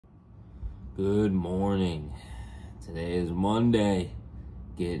Good morning. Today is Monday,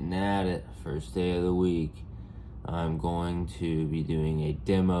 getting at it, first day of the week. I'm going to be doing a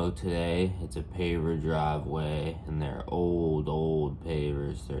demo today. It's a paver driveway, and they're old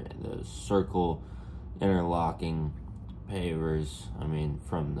pavers. They're those circle interlocking pavers. I mean,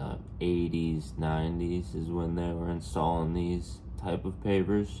 from the 80s, 90s is when they were installing these type of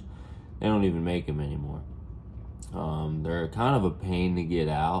pavers. They don't even make them anymore. They're kind of a pain to get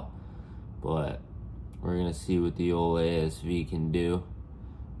out, but we're gonna see what the old ASV can do.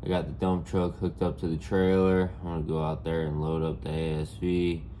 I got the dump truck hooked up to the trailer. I'm gonna go out there and load up the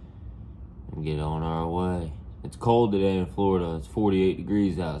ASV and get on our way. It's cold today in Florida. It's 48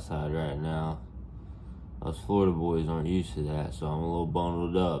 degrees outside right now. Us Florida boys aren't used to that, so I'm a little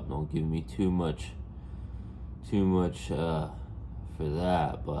bundled up. Don't give me too much for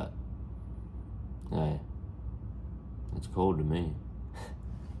that, but hey, it's cold to me.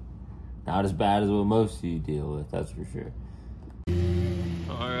 Not as bad as what most of you deal with, that's for sure.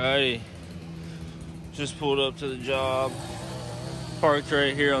 Alrighty, just pulled up to the job. Parked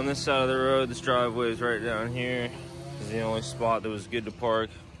right here on this side of the road. This driveway is right down here. It's the only spot that was good to park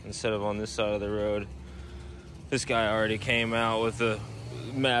instead of on this side of the road. This guy already came out with a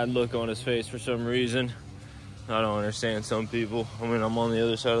mad look on his face for some reason. I don't understand some people. I mean, I'm on the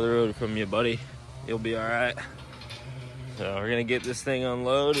other side of the road from you, buddy. You'll be all right. So we're gonna get this thing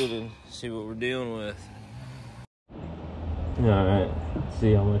unloaded and see what we're dealing with. All right, let's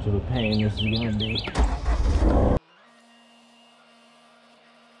see how much of a pain this is gonna be.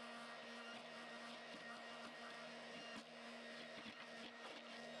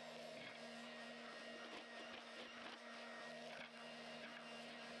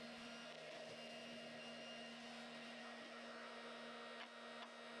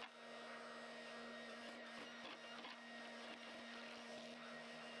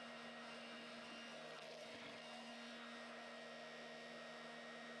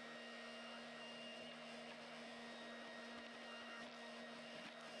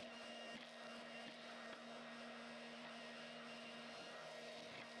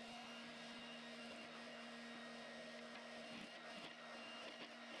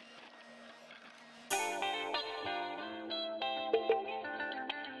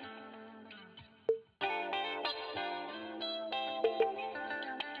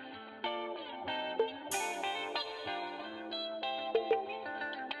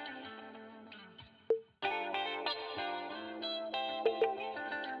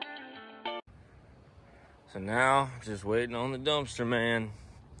 So now, just waiting on the dumpster man.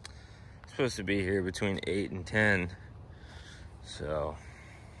 It's supposed to be here between 8 and 10. So,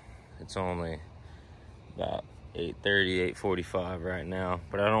 it's only about 8:30, 8:45 right now.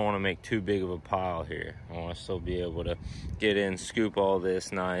 But I don't want to make too big of a pile here. I want to still be able to get in, scoop all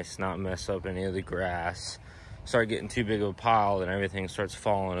this nice, not mess up any of the grass. Start getting too big of a pile and everything starts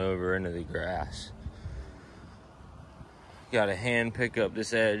falling over into the grass. Got to hand pick up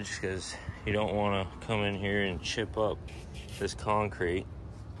this edge because you don't want to come in here and chip up this concrete.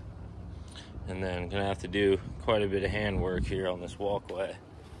 And then gonna have to do quite a bit of hand work here on this walkway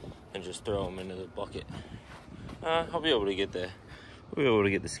and just throw them into the bucket. I'll be able to get the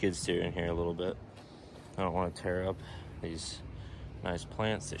skid steer in here a little bit. I don't want to tear up these nice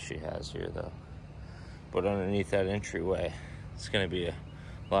plants that she has here though. But underneath that entryway, it's gonna be a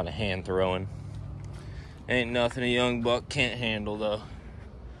lot of hand throwing. Ain't nothing a young buck can't handle though.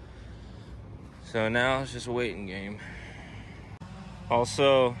 So now it's just a waiting game.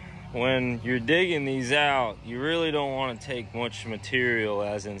 Also, when you're digging these out, you really don't want to take much material,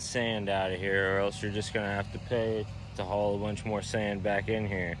 as in sand, out of here, or else you're just gonna have to pay to haul a bunch more sand back in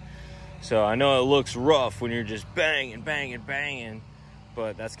here. So I know it looks rough when you're just banging,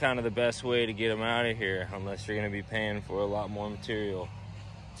 but that's kind of the best way to get them out of here, unless you're gonna be paying for a lot more material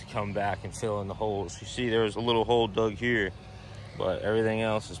to come back and fill in the holes. You see there's a little hole dug here, but everything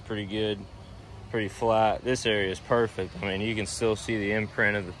else is pretty good, pretty flat. This area is perfect. I mean, you can still see the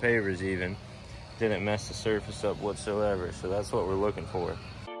imprint of the pavers even. Didn't mess the surface up whatsoever, so that's what we're looking for.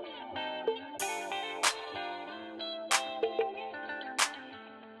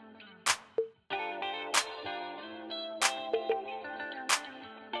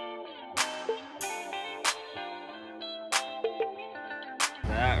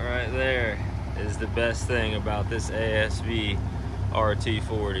 That right there is the best thing about this ASV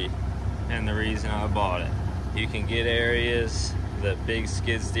RT40 and the reason I bought it. You can get areas that big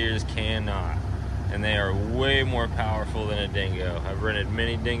skid steers cannot, and they are way more powerful than a dingo. I've rented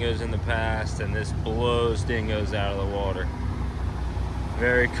many dingos in the past, and this blows dingos out of the water.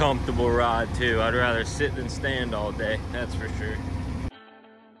 Very comfortable ride too. I'd rather sit than stand all day, that's for sure.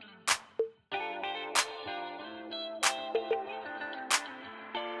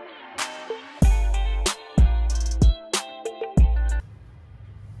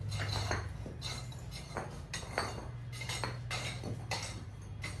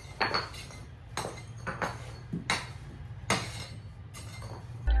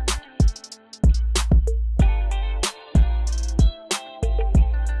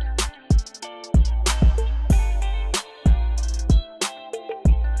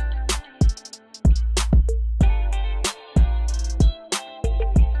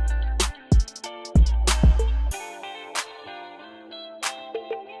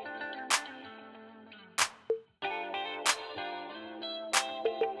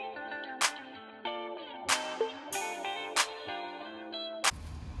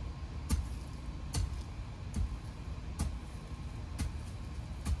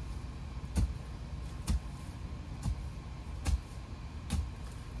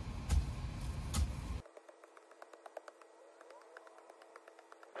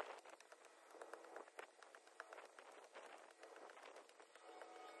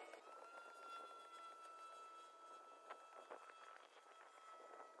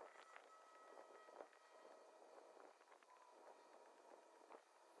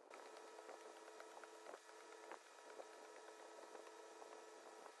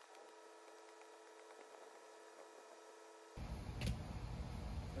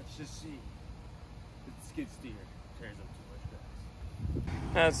 Let's just see if the skid steer tears up too much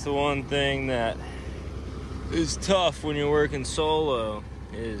grass. That's the one thing that is tough when you're working solo,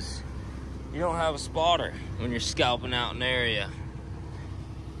 is you don't have a spotter when you're scalping out an area.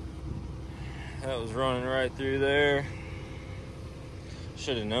 That was running right through there.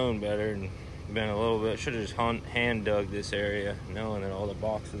 Should have known better and been a little bit, should have just hand dug this area, knowing that all the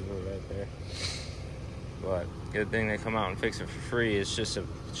boxes were right there. But good thing they come out and fix it for free. It's just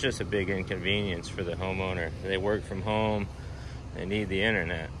a big inconvenience for the homeowner. They work from home, they need the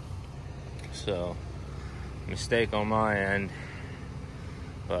internet. So, mistake on my end.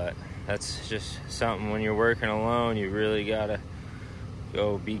 But that's just something when you're working alone, you really gotta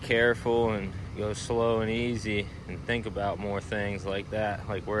go be careful and go slow and easy and think about more things like that,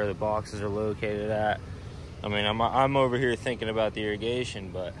 like where the boxes are located at. I mean, I'm over here thinking about the irrigation,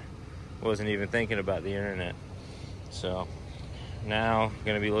 but wasn't even thinking about the internet. So now I'm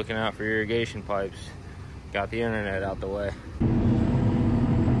gonna be looking out for irrigation pipes. Got the internet out the way.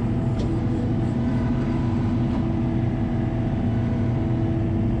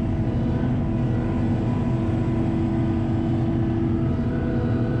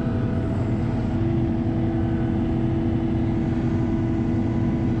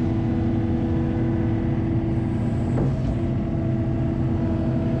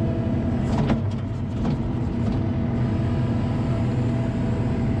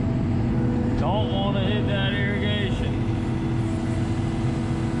 Don't want to hit that irrigation.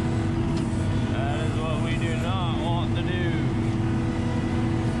 That is what we do not want to do.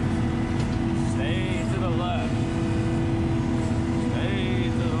 Stay to the left. Stay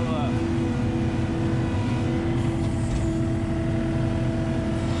to the left.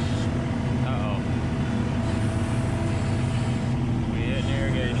 Uh-oh. We hit an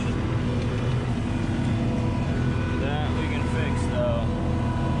irrigation. That we can fix though.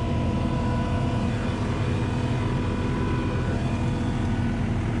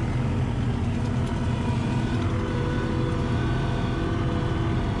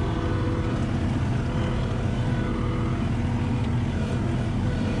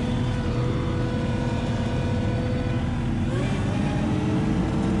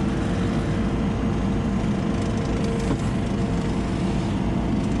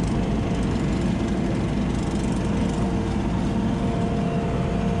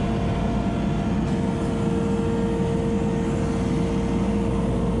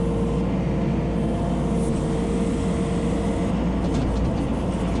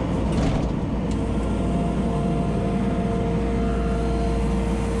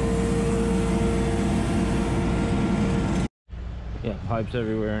 Yeah, pipes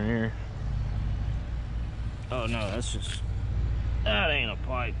everywhere in here. Oh no, that ain't a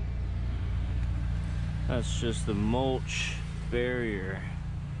pipe. That's just the mulch barrier,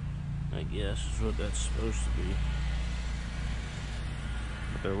 I guess is what that's supposed to be.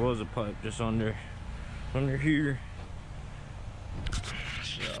 But there was a pipe just under here.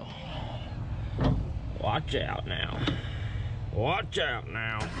 So, watch out now. Watch out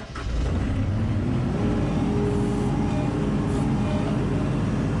now.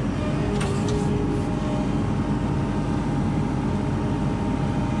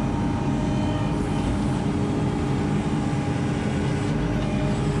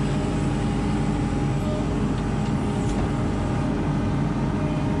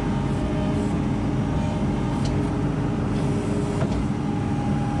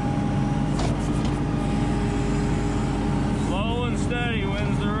 Steady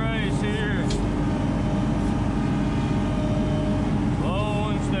wins the race.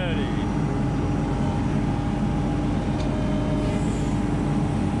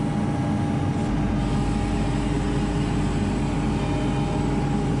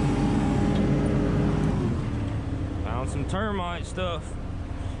 termite stuff.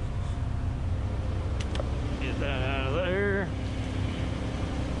 Get that out of there.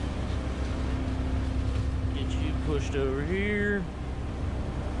 Get you pushed over here.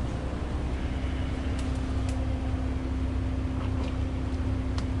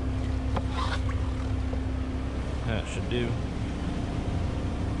 That should do.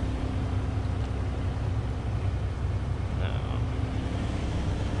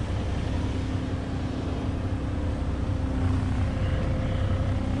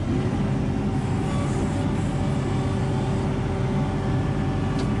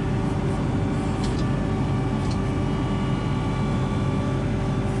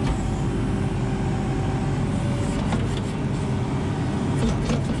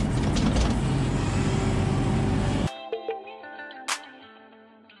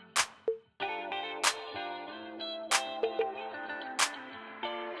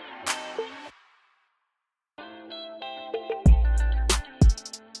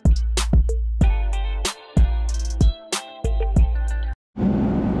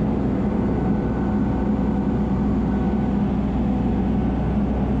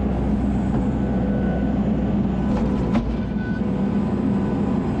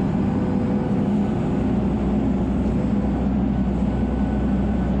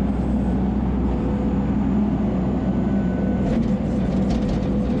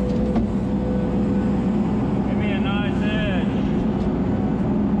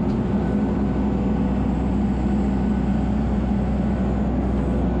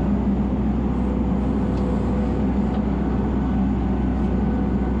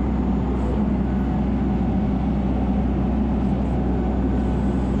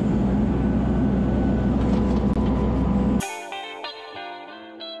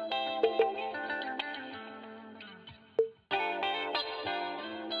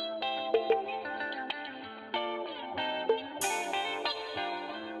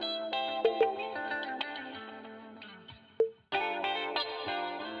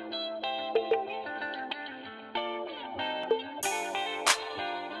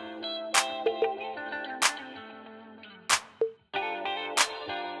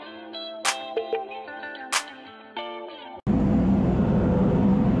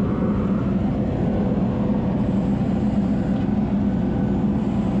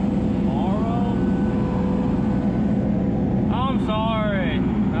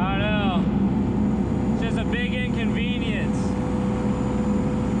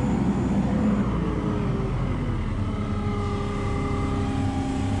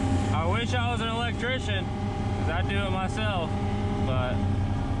 Wish I was an electrician, because I do it myself, but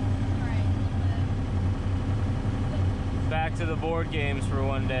back to the board games for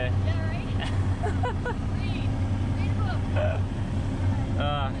one day. Yeah, right? Read a book.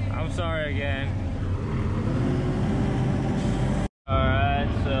 I'm sorry again. Alright,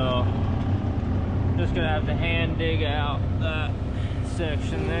 so just gonna have to hand dig out that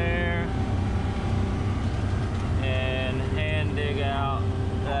section there and hand dig out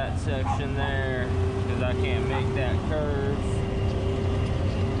that section there, because I can't make that curve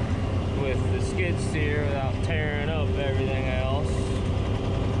with the skid steer without tearing up everything else.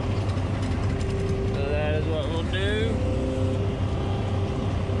 So that is what we'll do.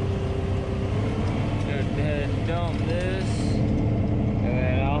 Go ahead and dump this, and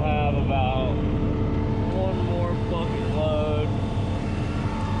then I'll have about one more bucket load.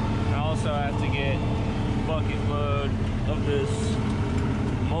 I also have to get a bucket load of this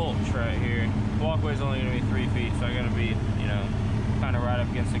mulch right here. The walkway is only going to be 3 feet, so I got to be, you know, kind of right up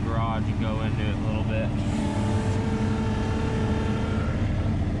against the garage and go into it a little bit.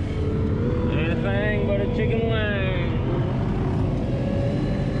 Anything but a chicken wing.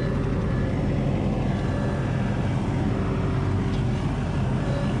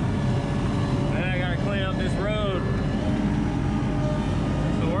 Then I got to clean up this road.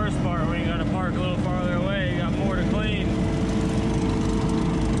 It's the worst part when you got to park a little farther away. You got more to clean.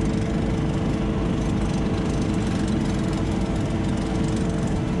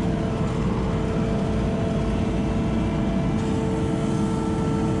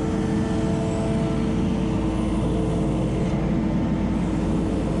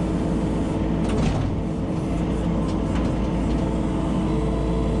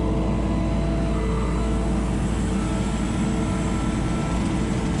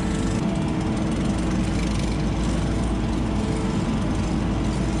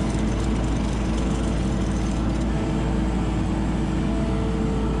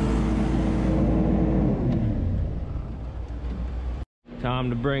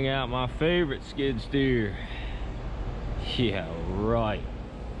 Time to bring out my favorite skid steer. Yeah, right.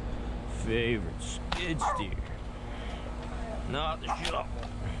 Favorite skid steer. Not the shovel.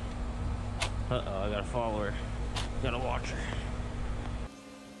 Uh-oh, I gotta follow her. Gotta watch her.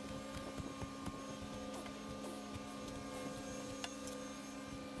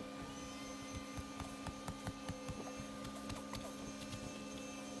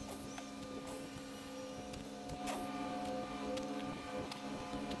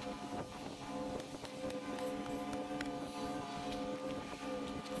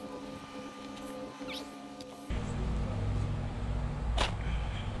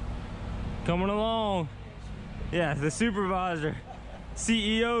 Coming along. Yeah, the supervisor,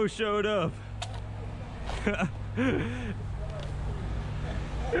 CEO showed up.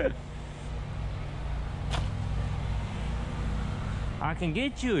 I can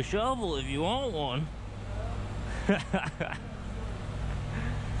get you a shovel if you want one.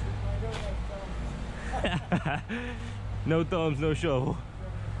 No thumbs, no shovel.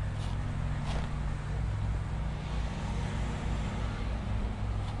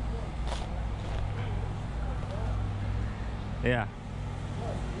 Yeah.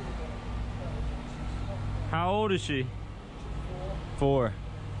 How old is she? 4.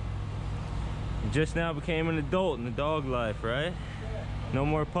 Just now became an adult in the dog life, right? No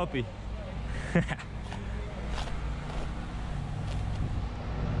more puppy.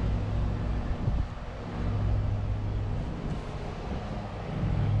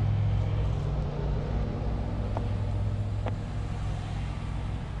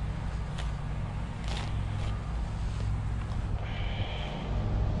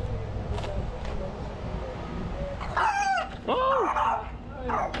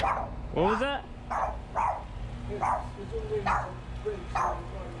 What was that?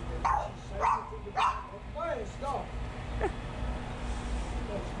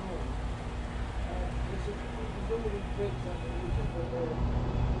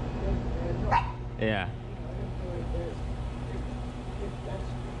 Yeah.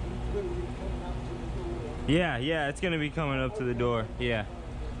 Yeah, it's gonna be coming up to the door. Yeah.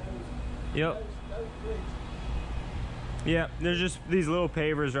 Yep. Yeah, there's just these little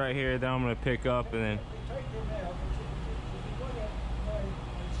pavers right here that I'm gonna pick up and then.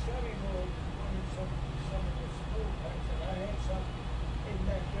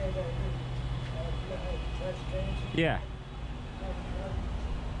 Yeah.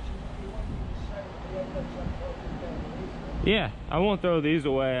 Yeah, I won't throw these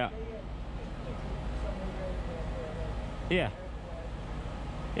away. Yeah.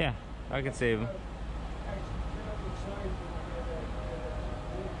 Yeah, I can save them.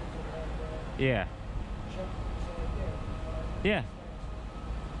 Yeah. Yeah.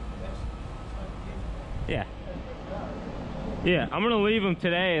 Yeah. Yeah, I'm gonna leave them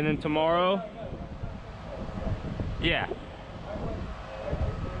today and then tomorrow. Yeah.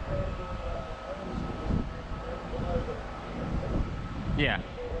 Yeah.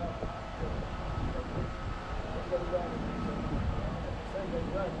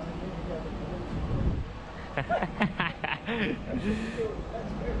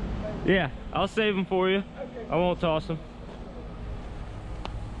 Yeah, I'll save them for you. I won't toss them.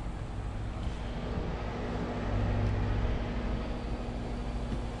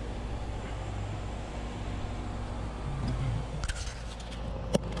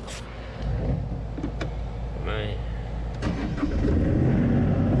 Right.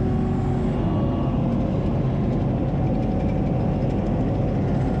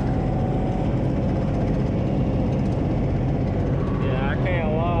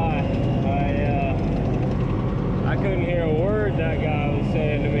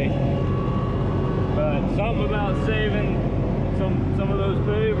 Something about saving some of those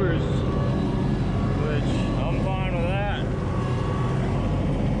pavers, which I'm fine with that.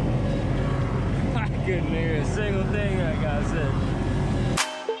 I couldn't hear a single thing that guy said.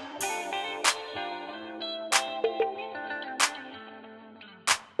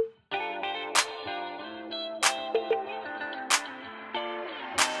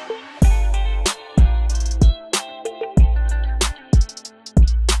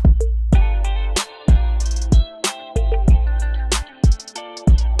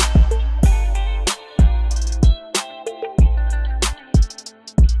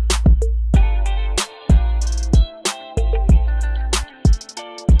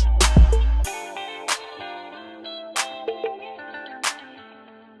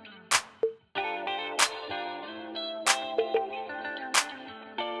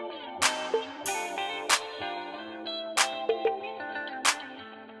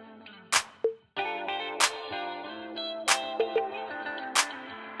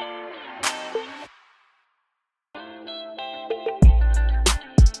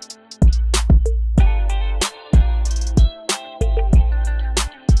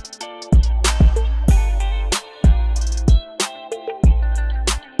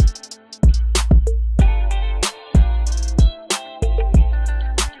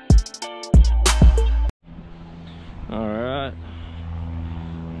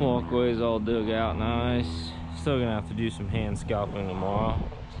 Walkway's all dug out nice. Still gonna have to do some hand scalping tomorrow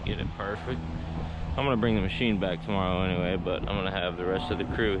to get it perfect. I'm gonna bring the machine back tomorrow anyway, but I'm gonna have the rest of the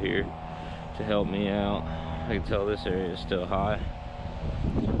crew here to help me out. I can tell this area is still high.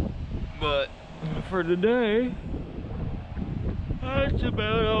 But for today, that's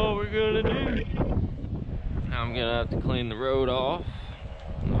about all we're gonna do. I'm gonna have to clean the road off,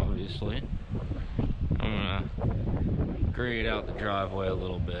 obviously. I'm gonna grade out the driveway a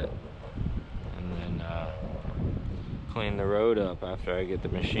little bit and then clean the road up after I get the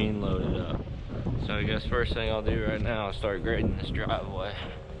machine loaded up. So I guess first thing I'll do right now is start grading this driveway.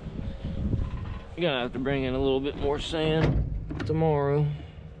 I'm gonna have to bring in a little bit more sand tomorrow.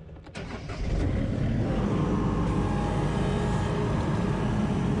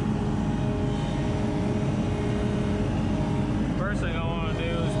 First thing I want to do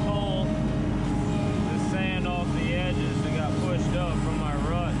is pull the sand off the edges that got pushed up from my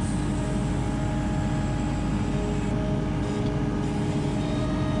ruts.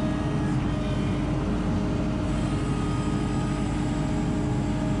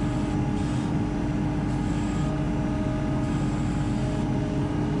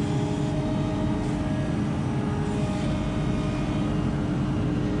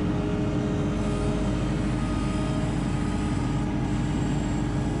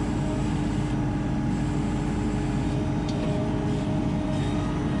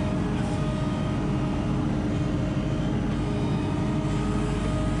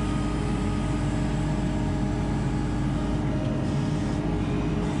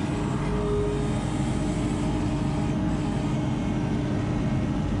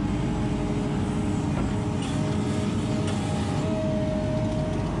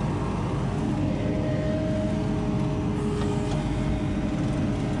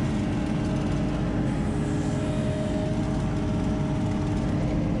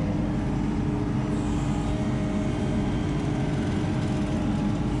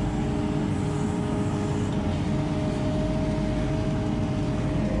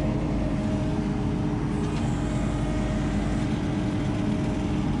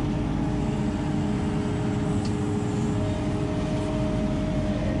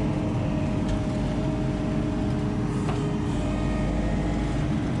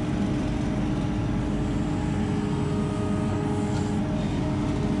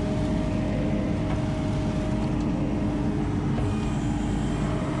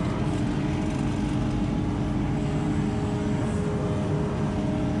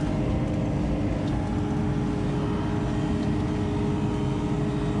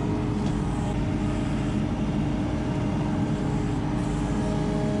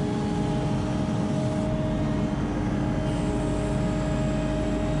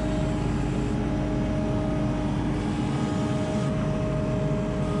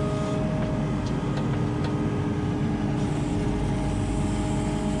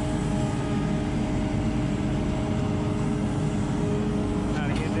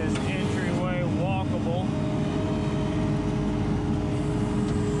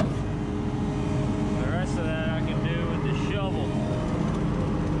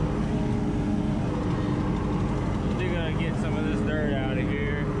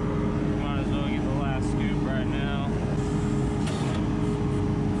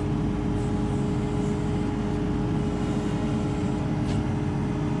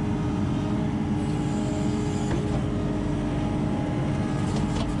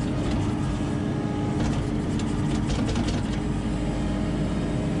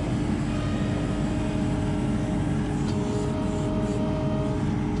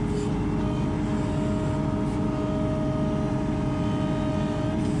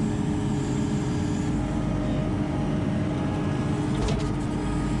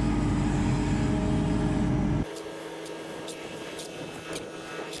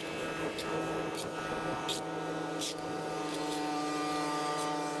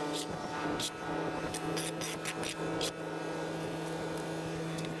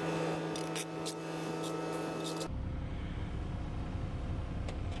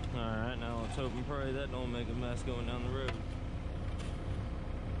 Alright, now let's hope and pray that don't make a mess going down the road.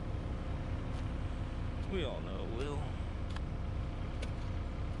 We all know